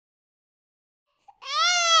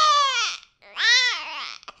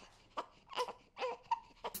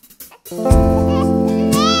Oh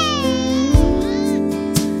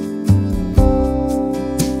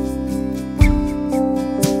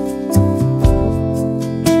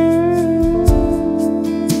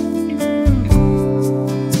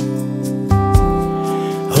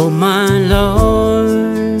my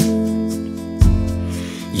Lord,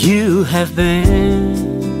 you have been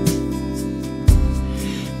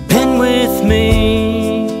with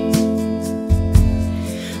me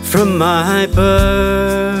from my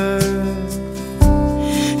birth,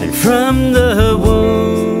 and from the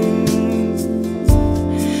womb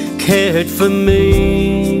cared for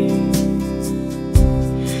me.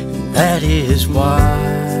 And that is why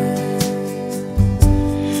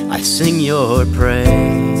I sing your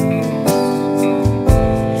praise.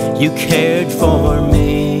 You cared for me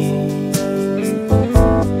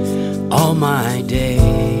all my days.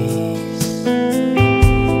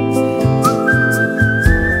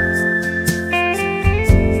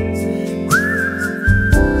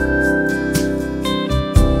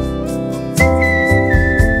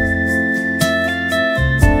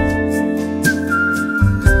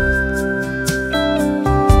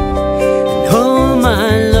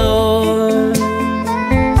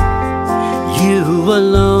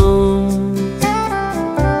 Alone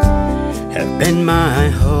have been my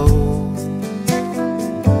hope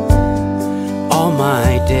all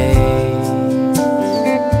my days.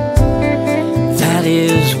 That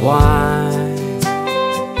is why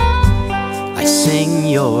I sing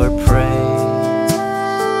your praise.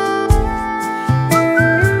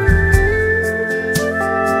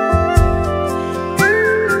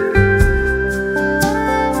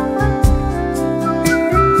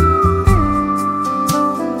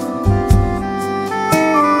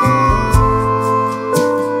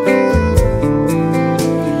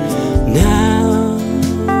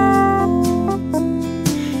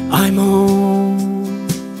 I'm home.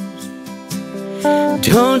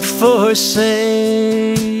 Don't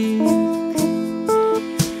forsake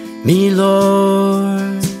me,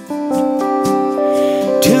 Lord.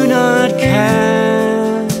 Do not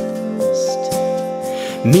cast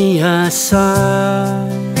me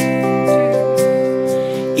aside,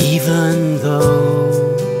 even though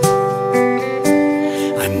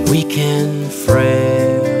I'm weak and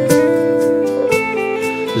frail.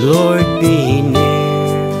 Lord, be near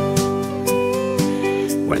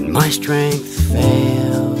when my strength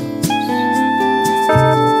fails.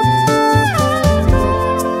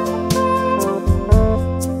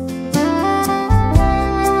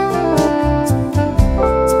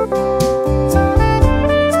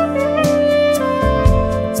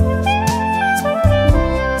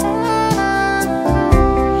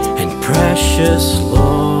 And precious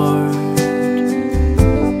Lord,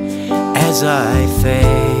 as I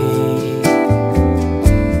fade,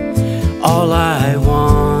 all I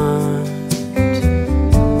want,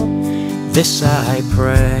 this I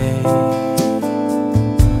pray,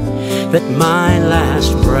 that my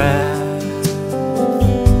last breath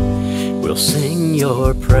will sing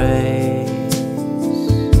your praise.